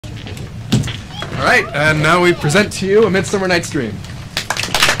All right, and now we present to you A Midsummer Night's Dream.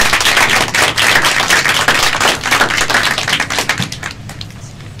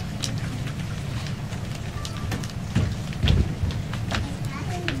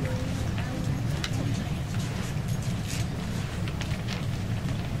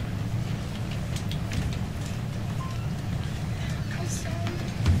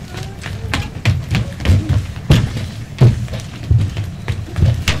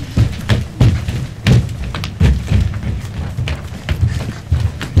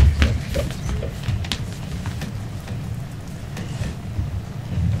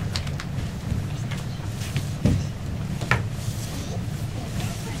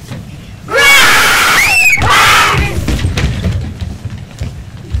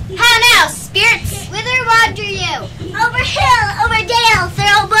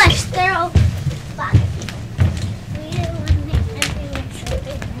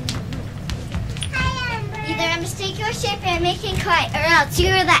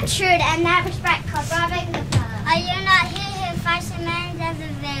 You're that shrewd and that respect called robbing the fellow. Are you not here who fights the men of the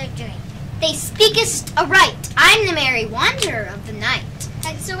very dream? They speakest aright. I'm the merry wanderer of the night.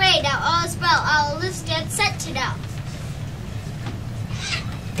 Hex away, now all is well. All is dead set to know.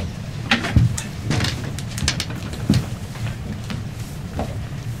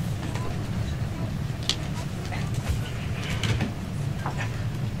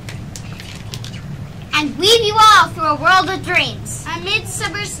 And weave you all through a world of dreams. A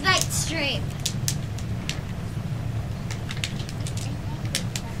midsummer's night's dream.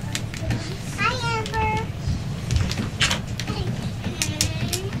 Hi, Amber.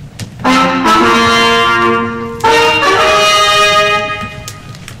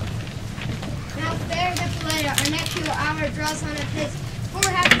 Now fair Hippolyta, our nephew Amber draws on a pace. 4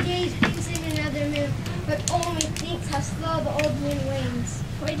 happy days brings in another moon, but only thinks how slow the old moon wanes.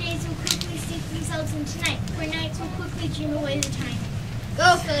 4 days will quickly seek themselves into night, 4 nights will quickly dream away the time.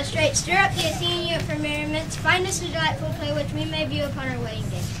 Go, fill the straight, stir up the Athenian youth for merriments, find us a delightful play which we may view upon our wedding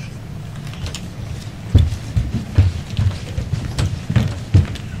day.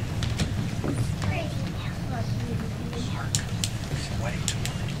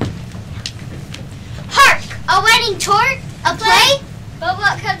 Hark! A wedding tort? A play? But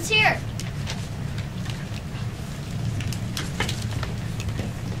what comes here?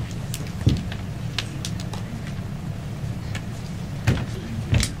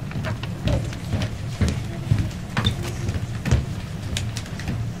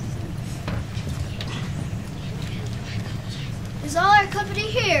 Is all our company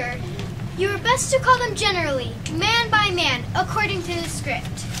here? You are best to call them generally, man by man, according to the script.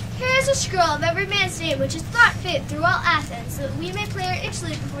 Here is a scroll of every man's name which is thought fit through all Athens, so that we may play our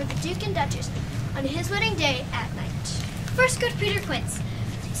Italy before the Duke and Duchess on his wedding day at night. First, good Peter Quince.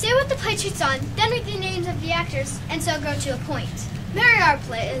 Say what the play treats on, then read the names of the actors, and so go to a point. Mary, our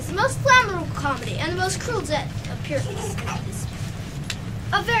play is the most flammable comedy and the most cruel death of Pyrrhus.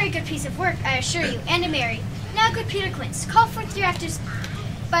 A very good piece of work, I assure you, and a merry. Now, good Peter Quince, call forth your actors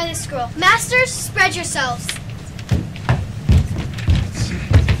by the scroll. Masters, spread yourselves.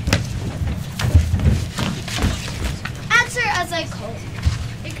 Answer as I call.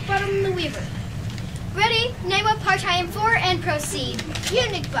 Nickbottom the Weaver. Ready? Name what part I am for and proceed. You,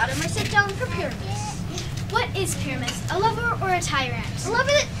 Nickbottom, are set down for Pyramus. What is Pyramus? A lover or a tyrant? A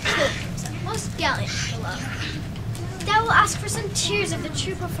lover that killed himself. Most gallant beloved. Thou will ask for some tears of the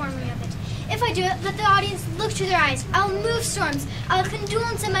true performing of it. If I do it, let the audience look to their eyes. I'll move storms. I'll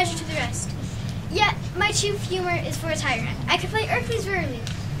condolence a measure to the rest. Yet, my chief humor is for a tyrant. I could play Ercles Verily,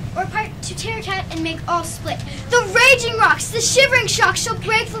 or part to tear a cat and make all split. The raging rocks, the shivering shocks shall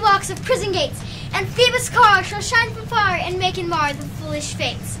break the locks of prison gates, and Phoebus' car shall shine from far and make and mar the foolish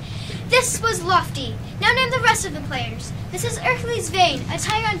fates. This was lofty. Now name the rest of the players. This is Ercles vain, a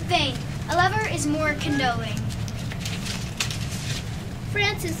tyrant vain. A lover is more condoling.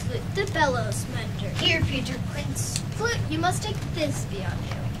 Francis Flute, the bellows mender. Here, Peter Quince. Flute, you must take Thisbe on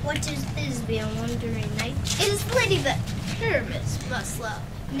you. What is Thisbe on wandering night? It is the lady that Pyramus must love.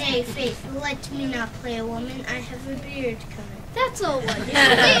 Nay, faith, let me not play a woman. I have a beard coming. That's all one. You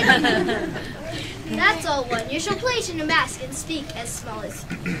shall play. That's all one. You shall play to no mask and speak as small as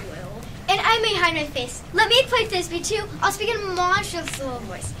you will. And I may hide my face. Let me play Thisbe too. I'll speak in a monstrous low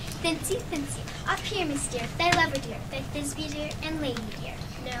voice. Thincy, Thincy, ah, Pyramus dear, thy lover dear, thy Thisbe dear, and lady dear.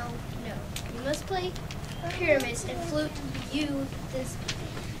 No, no, you must play Pyramus and flute, you Thisbe.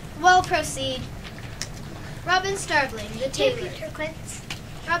 Well, proceed. Robin Starveling, the tailor. Peter Quince.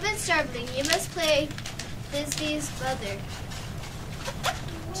 Robin Starveling, you must play Thisbe's brother.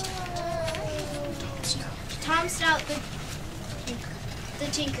 Tom Stout, the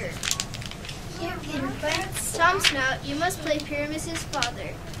tinker. Here, Peter Quince. Tom Snout, you must play Pyramus's father.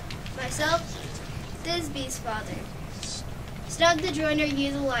 Myself, Thisby's father. Snug the Joiner,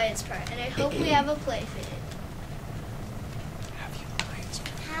 you the lion's part, and I hope we have a play fitted.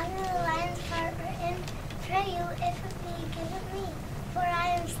 Have you the lion's part written? Pray you, if it be, give it me, for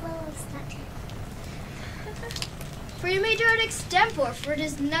I am slow of stutter. For you may do it extempore, for it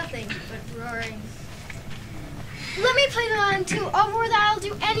is nothing but roaring. Let me play the lion too. I'll roar that I'll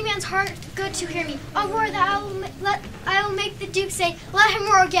do any man's heart good to hear me. I'll roar that I'll make the Duke say, let him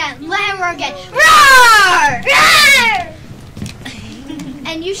roar again, let him roar again. Roar! Roar!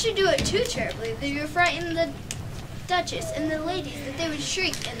 And you should do it too terribly, that you frighten the Duchess and the ladies, that they would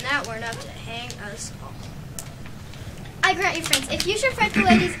shriek, and that were enough to hang us all. I grant you, friends, if you should fright the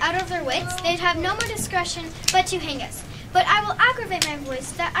ladies out of their wits, they'd have no more discretion but to hang us. But I will aggravate my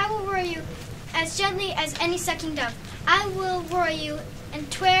voice, that I will roar you as gently as any sucking dove. I will roar you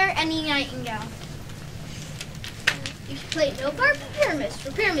and tware any nightingale. You can play no part for Pyramus,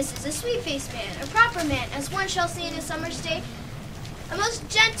 for Pyramus is a sweet-faced man, a proper man, as one shall see in a summer's day, a most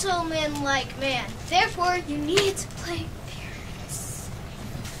gentleman-like man. Therefore, you need to play Pyramus.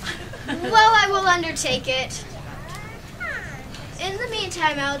 Well, I will undertake it. In the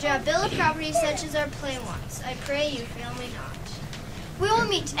meantime, I will draw a bill of property such as our play wants. I pray you fail me not. We will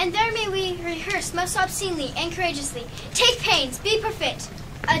meet, and there may we rehearse most obscenely and courageously. Take pains, be perfect.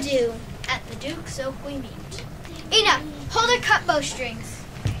 Adieu. At the Duke, so we meet. Enough. Hold her cut bowstrings.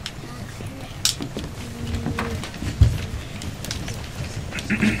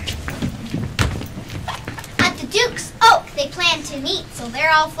 At the Duke's oak they plan to meet, so there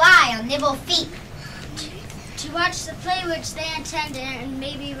I'll fly on nimble feet. To watch the play which they intend and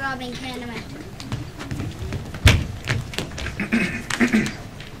maybe robbing Canterbury.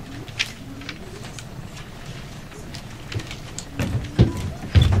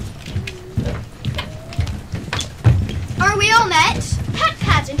 Are we all met? Pat,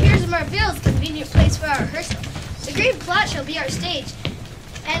 pat, and here's Marville's convenient place for our rehearsal. The green plot shall be our stage,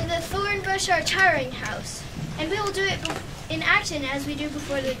 and the thorn bush our tiring house. And we will do it in action as we do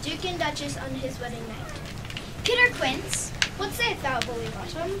before the Duke and Duchess on his wedding night. Peter Quince, what sayest thou, bully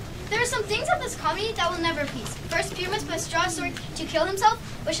bottom? There are some things of this comedy that will never please. First, Pyramus must draw a sword to kill himself,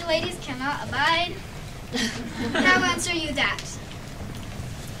 which the ladies cannot abide. Now answer you that.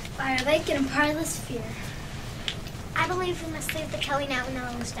 By our lake and parlous fear. I believe we must leave the killing out when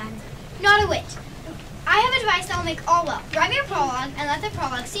all is done. Not a whit. I have advice that will make all well. Write me a prologue, and let the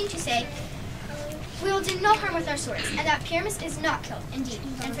prologue seem to say, we will do no harm with our swords, and that Pyramus is not killed, indeed.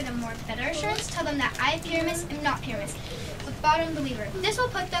 And for the more better assurance, tell them that I, Pyramus, am not Pyramus, but Bottom the Weaver. This will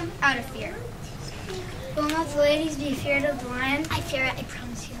put them out of fear. Will not the ladies be afraid of the lion? I fear it, I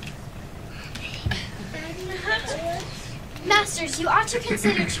promise you. Masters, you ought to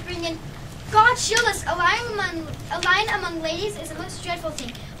consider to bring in, God shield us, a lion among ladies is a most dreadful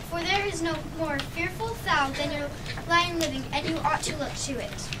thing, for there is no more fearful fowl than your lion living, and you ought to look to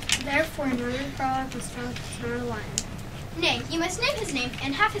it. Therefore, another frolic was found to snare a lion. Nay, you must name his name,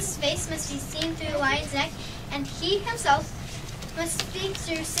 and half his face must be seen through the lion's neck, and he himself must speak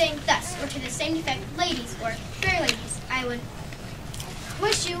through, saying thus, or to the same effect, ladies, or fair ladies, I would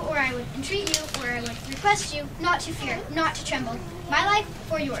wish you, or I would entreat you, or I would request you, not to fear, not to tremble. My life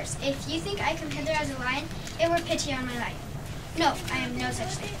for yours. If you think I come hither as a lion, it were pity on my life. No, I am no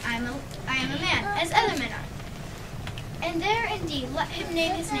such thing. I am a man, as other men are. And there, indeed, let him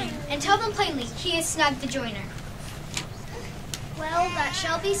name his name, and tell them plainly, he is Snug the Joiner. Well, that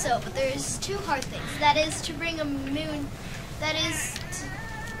shall be so, but there is two hard things. That is to bring a moon, that is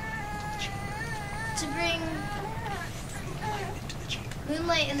to bring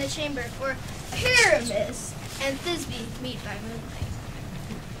moonlight in the chamber, for Pyramus and Thisby meet by moonlight.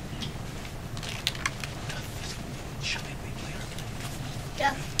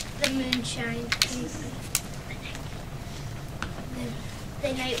 Doth the moon shine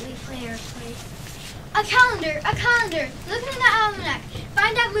the night we play our play? A calendar! A calendar! Look in the almanac.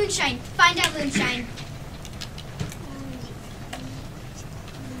 Find out moonshine. Find out moonshine.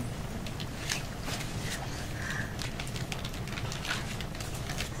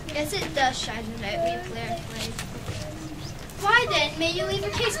 Yes, it does shine the night we play our play. Why then may you leave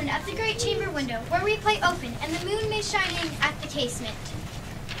your casement at the great chamber window, where we play open, and the moon may shine in at the casement.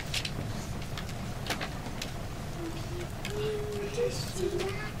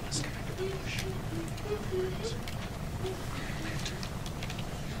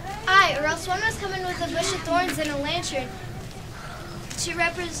 Aye, or else one must come in with a bush of thorns and a lantern to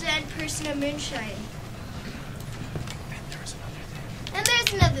represent person of moonshine. And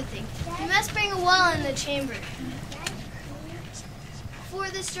there's another thing. We must bring a wall in the chamber. For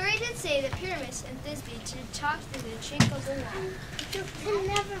the story did say that Pyramus and Thisbe did talk through the chink of the wall. You can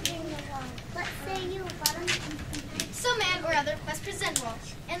never bring the wall. Let's say you, Bottom. Some man or other must present law,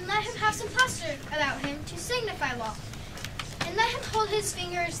 and let him have some plaster about him to signify law. And let him hold his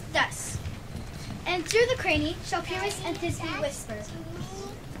fingers thus. And through the cranny shall Pyramus and Thisbe whisper.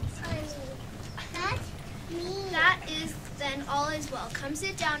 That is, then all is well. Come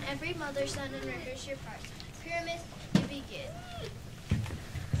sit down, every mother's son, and rehearse your part. Pyramus, you begin.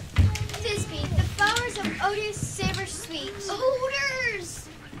 Thisbe, the flowers of odious savor sweet. Odors!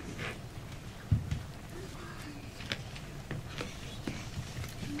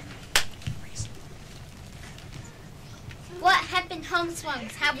 What happened,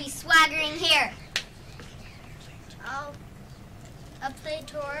 homeswungs? How we swaggering here? I'll play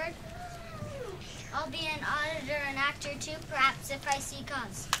toward. I'll be an auditor and actor too, perhaps if I see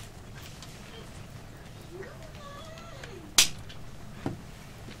cause.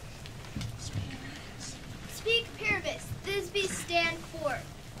 Speak, Pyramus, Thisbe stand forth.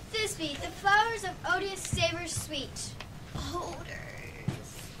 Thisbe, the flowers of odious savor sweet.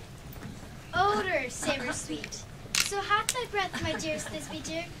 Odors savor sweet. So hath thy breath, my dearest Thisbe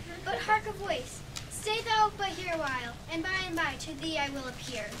dear, but hark a voice. Stay thou but here a while, and by to thee I will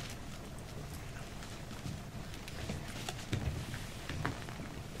appear.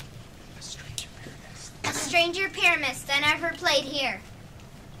 A stranger Pyramus than ever played here.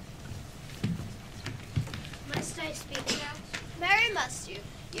 Must I speak now? Marry must you.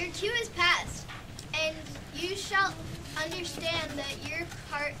 Your cue is past, and you shall understand that your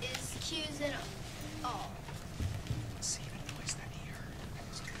part is cues and all.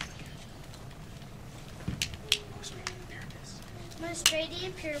 Most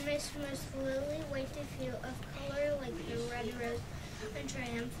radiant Pyramus, most lily white to feel, of color like the red rose, and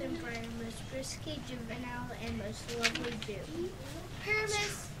triumphant bright, most frisky, juvenile, and most lovely dew.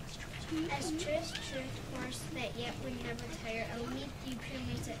 Pyramus, As truth horse that yet would never tire, I'll meet you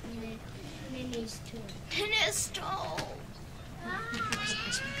Pyramus at Minnie's tomb.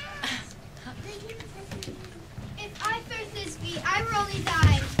 if I fear Thisbe, I will only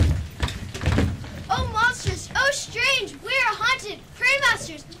die. Oh monstrous, oh strange, we are haunted. Pray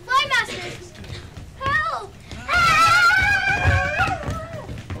masters, fly masters, help!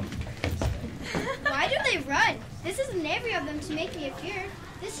 Why do they run? This isn't every of them to make me afeard.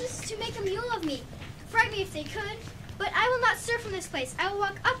 This is to make a mule of me. Fright me if they could, but I will not stir from this place. I will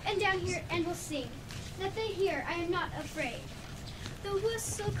walk up and down here and will sing, that they hear I am not afraid. The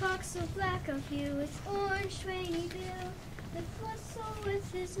whistlecock so black of hue, with orange twangy bill, the whistle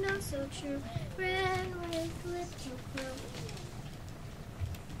with his nose so true, ran with little crow.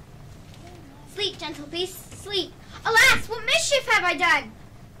 Sleep, gentle beast, sleep. Alas, what mischief have I done?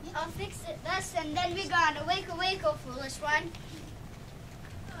 I'll fix it thus, and then be gone. Awake, awake, O foolish one.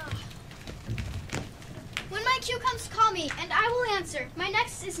 When my cue comes, call me, and I will answer. My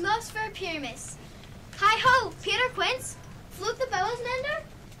next is most for Pyramus. Hi-ho, Peter Quince, Fluke the bellows mender,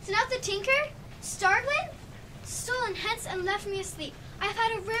 Snout the tinker, Starglin, stolen hence and left me asleep. I have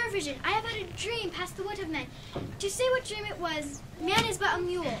had a rare vision. I have had a dream past the wit of men. To say what dream it was, man is but a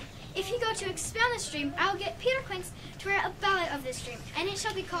mule. If you go to expound this dream, I will get Peter Quince to write a ballad of this dream, and it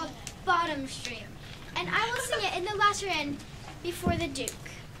shall be called Bottom Stream. And I will sing it in the latter end before the Duke.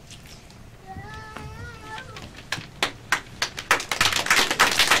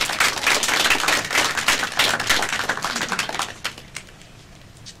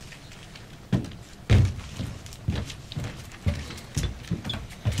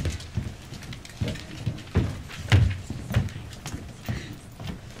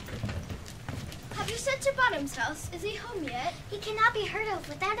 Bottom's house. Is he home yet? He cannot be heard of.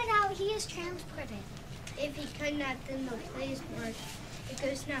 Without a doubt, he is transported. If he could not, then the plays march. It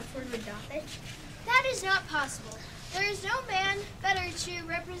goes not forward, doth it? That is not possible. There is no man better to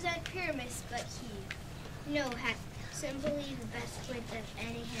represent Pyramus but he. No, hath simply the best wit of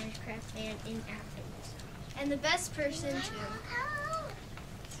any handcraft man in Athens. And the best person too.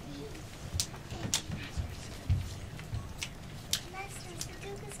 Masters, the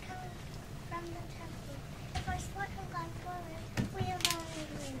Duke is coming from the temple. If our sport had gone forward, we have only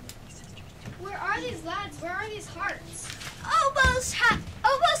win. Where are these lads? Where are these hearts?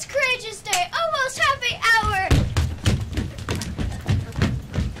 Oh, most courageous day! Oh, most happy hour!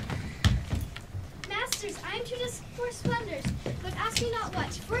 Masters, I am to discourse splendors, but ask me not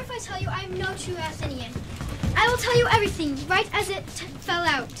what, for if I tell you I am no true Athenian. I will tell you everything, right as it fell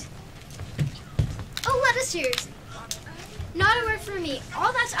out. Oh, let us hear it. Not a word from me.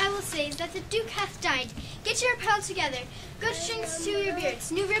 All that I will say is that the Duke hath died. Get your apparel together. Good strings to your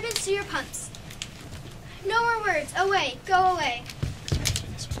beards, new ribbons to your pumps. No more words. Away, go away.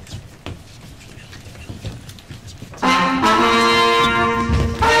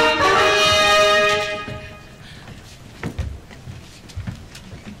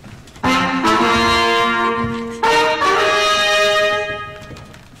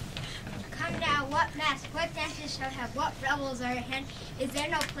 have what rebels are at hand? Is there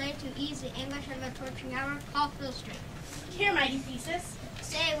no plan to ease the anguish of a torturing hour? Call Phil straight. Here, mighty Theseus.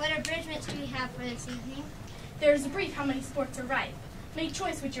 Say, what abridgments do we have for this evening? There is a brief how many sports are ripe. Make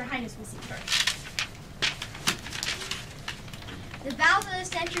choice which your highness will see first. The vows of the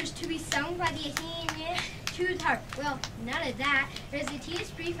censures to be sung by the Athenian to the harp. Well, none of that. There's a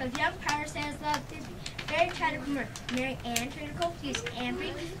tedious brief of young power stands love Thisbe. Very tried to promote Mary Ann, critical, peace, and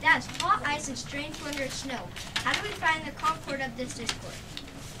brief. That is hot ice and strange wonder of snow. How do we find the concord of this discord?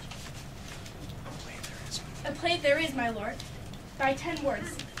 A play there is, my lord. By 10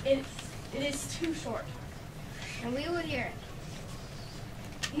 words. It is too short. And we will hear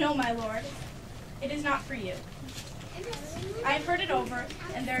it. No, my lord. It is not for you. I have heard it over,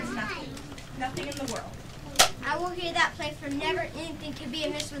 and there is nothing in the world. I will hear that play, for never anything could be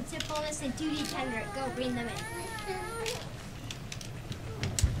amiss when sinfulness and duty tender it. Go, bring them in.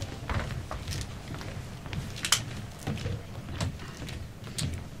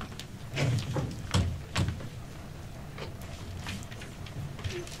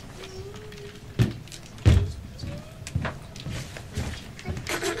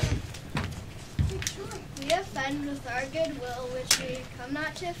 We offend with our goodwill, which we come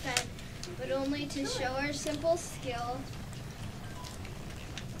not to offend, but only to show our simple skill.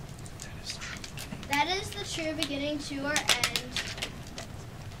 That is the true beginning to our end.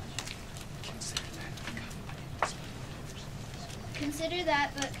 Consider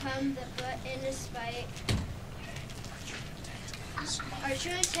that but come the but in despite. Our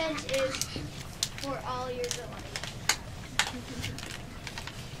true intent is for all your delight.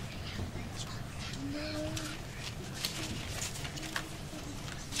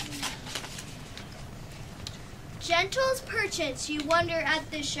 Gentles perchance you wonder at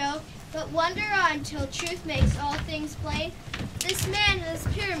this show, but wonder on till truth makes all things plain. This man is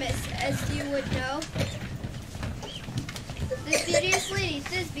Pyramus, as you would know. This beauteous lady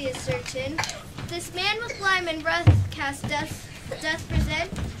Thisbe is certain. This man with lime and rough cast doth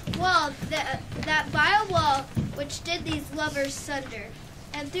present. Well, that vile wall which did these lovers sunder,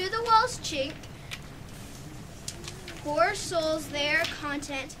 and through the wall's chink, poor souls their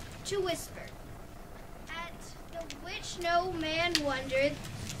content to whisper. At the which no man wondered,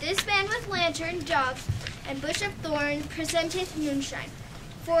 this man with lantern, dogs, and bush of thorn presenteth moonshine.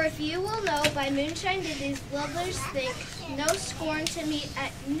 For if you will know, by moonshine did these lovers think, no scorn to meet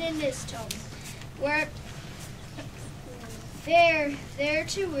at Ninnis' tomb, where there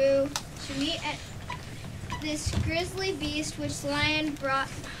to woo, to meet at this grisly beast which lion brought,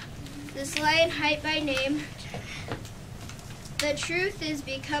 this lion hight by name. The truth is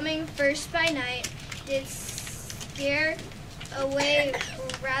becoming first by night, did scare away,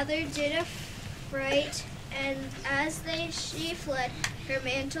 or rather did affright, and as she fled, her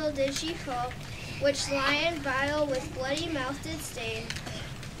mantle did she fall, which lion vile with bloody mouth did stain.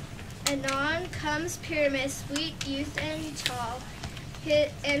 Anon comes Pyramus, sweet youth and tall,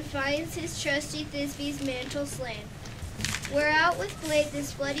 and finds his trusty Thisbe's mantle slain. Whereout with blade,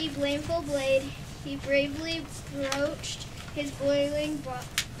 this bloody blameful blade, he bravely broached his boiling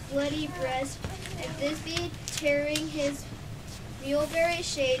bloody breast, and Thisbe, tearing his mulberry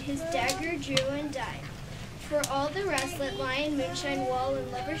shade, his dagger drew and died. For all the rest, let lion, moonshine, wall,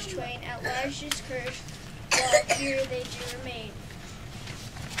 and lovers twain at large discourse, while here they do remain.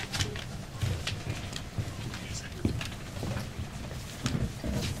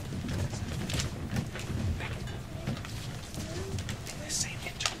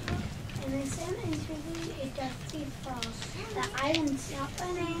 In the same interview it doth befall, that I not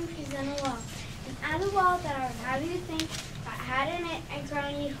by name present a wall, and at a wall that I would have you think that had in it a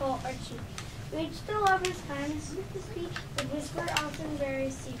crony hole or cheek, which the lovers kindness with the speech would whisper often very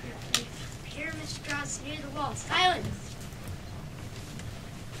secretly. Pyramus draws near the wall. Silence!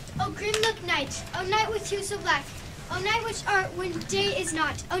 O grim look night, O night with hue so black, O night which art when day is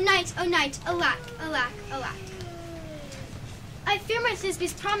not, O night, alack, alack, alack. I fear my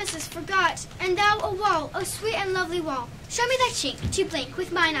Thisbe's promises forgot, and thou, O wall, O sweet and lovely wall, show me thy chink to blink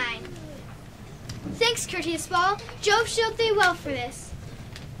with mine eye. Thanks, courteous wall, Jove shield thee well for this.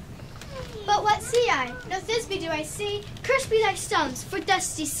 But what see I? No Thisbe do I see. Cursed be thy stones, for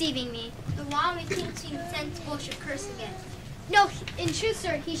thus deceiving me. The wall methinks he sensible should curse again. No, in truth,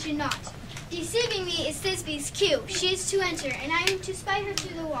 sir, he should not. Deceiving me is Thisbe's cue. She is to enter, and I am to spy her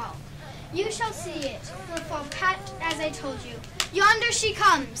to the wall. You shall see it. Will fall pat as I told you. Yonder she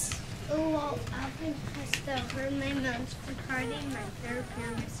comes. O wall, often hast thou heard my moans for parting my fair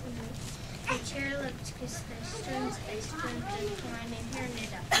Pyramus and me. The chair lips kiss thy stones, and twine and hair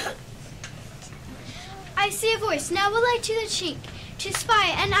knit up. I see a voice. Now will I to the chink to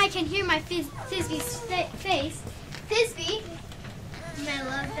spy, and I can hear my Thisbe's face. Thisbe, My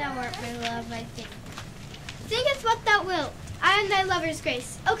love, thou art my love, I think. thinketh what thou wilt. I am thy lover's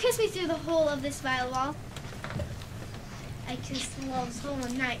grace. Oh, kiss me through the whole of this vile wall. I kiss the walls whole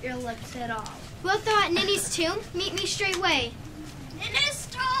and not your lips at all. Wilt thou at Ninny's tomb? Meet me straightway. Ninny's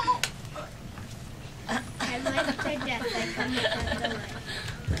tomb! I life to death, I come without delay.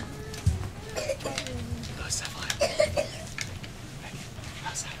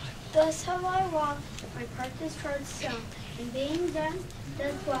 Thus have I walked, my part is toward stone, and being done,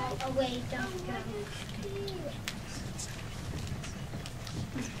 does well, away doth go.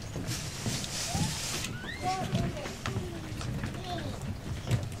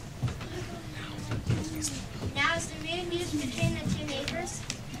 Now is the real news between the two neighbors.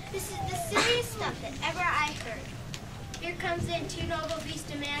 This is the silliest stuff that ever I heard. Here comes in two noble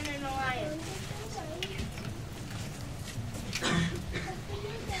beasts, a man and a lion.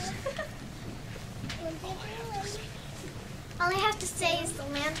 All I have to say is the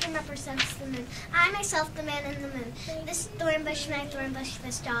lantern represents the moon. I myself, the man in the moon. This thorn bush, my thorn bush,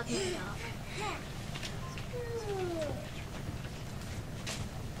 this dog, my dog.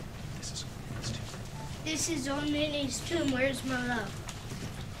 This is old Minnie's tomb. Where's my love?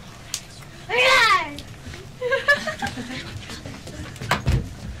 A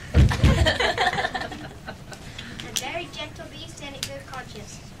very gentle beast and a good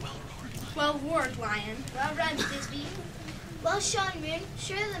conscience. Well roared, lion. Well run, Thisbe. Well shone, moon.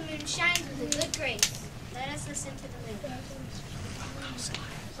 Sure the moon shines with a good grace. Let us listen to the moon.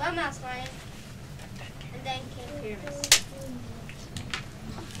 Well, mouse lion. And then came Pyramus.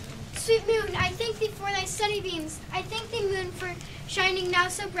 Sweet moon, I thank thee for thy sunny beams. I thank thee, moon, for shining now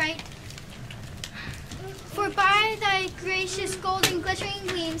so bright. For by thy gracious golden glittering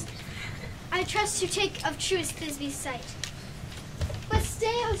gleams, I trust to take of truest Thisbe's sight. But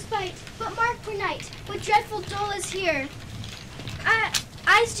stay, O spite, but mark for night, what dreadful dole is here.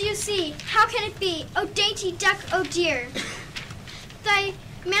 Eyes do you see, how can it be, O dainty duck, O dear? Thy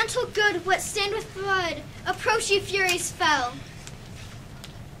mantle good, what stained with blood, approach ye furies fell.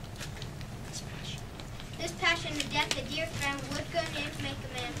 This passion to death, a dear friend, would go near to make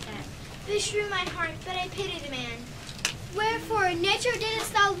a man sad. Beshrew mine heart, but I pity the man. Wherefore, nature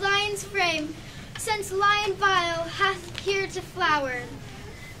didst thou lion's frame, since lion vile hath here to flower.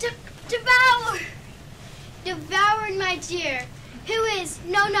 Devour! Devoured, my dear. Who is,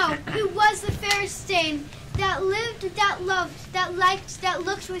 no, who was the fairest stain, that lived, that loved, that liked, that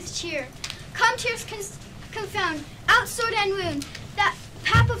looked with cheer. Come, tears confound, out sword and wound, that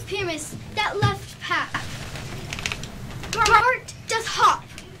pap of Pyramus, that left pap. My heart doth hop.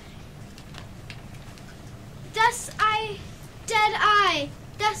 Thus I, dead I,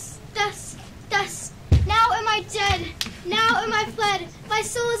 thus. Now am I dead, now am I fled. My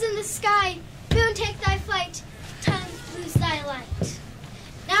soul is in the sky. Moon, take thy flight. Time, lose thy light.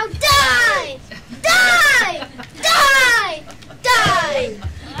 Now die! Die! Die! Die!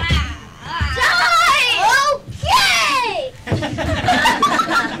 Die! Okay!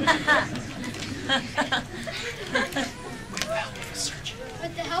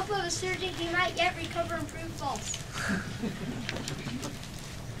 With the help of a surgeon, he might yet recover and prove false.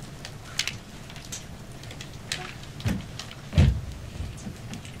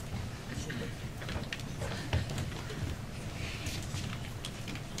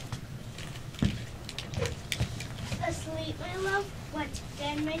 Asleep, my love, what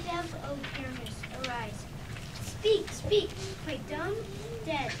then, my dove? O Pyramus, arise. Speak, quite dumb,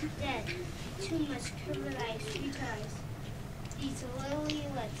 dead, too much cover thy sweet eyes. These lily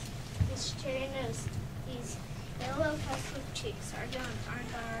lips, this cherry nose, these yellow crested cheeks are gone.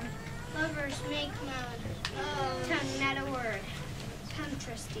 Lovers make moan, tongue not a word. Come,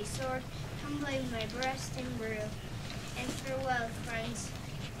 trusty sword, come blade my breast and brew, and farewell, friends,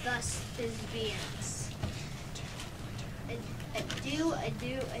 thus Thisbeans. Adieu.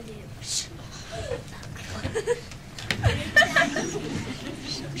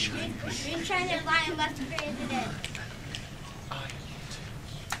 Moonshine lion left to bury the dead.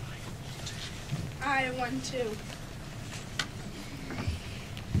 I won too.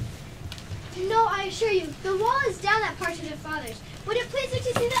 No, I assure you, the wall is down that part of your father's. Would it please you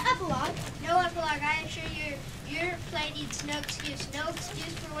to see the epilogue? No epilogue, I assure you, your play needs no excuse. No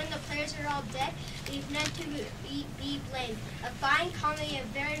excuse for when the players are all dead, leave none to be blamed. A fine comedy, a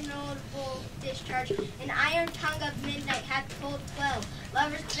very notable discharge. An iron tongue of midnight hath told 12.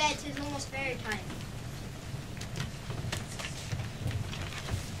 Lovers' bed, 'tis almost fairy time.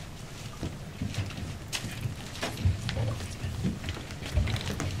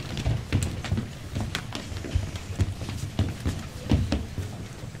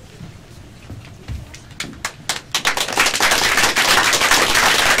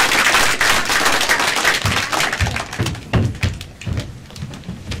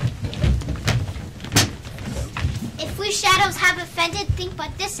 nothing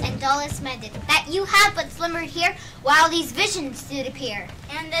but this and dullest mended, that you have but slimmered here, while these visions did appear.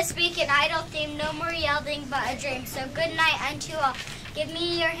 And this week an idle theme, no more yielding but a dream. So good night unto all. Give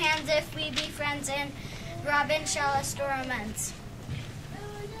me your hands if we be friends, and Robin shall restore amends.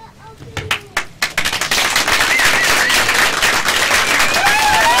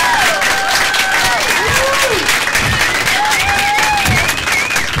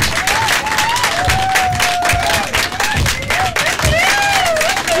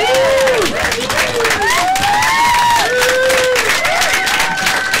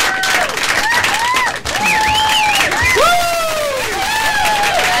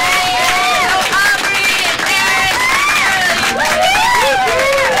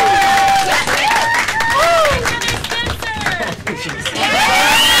 Yeah.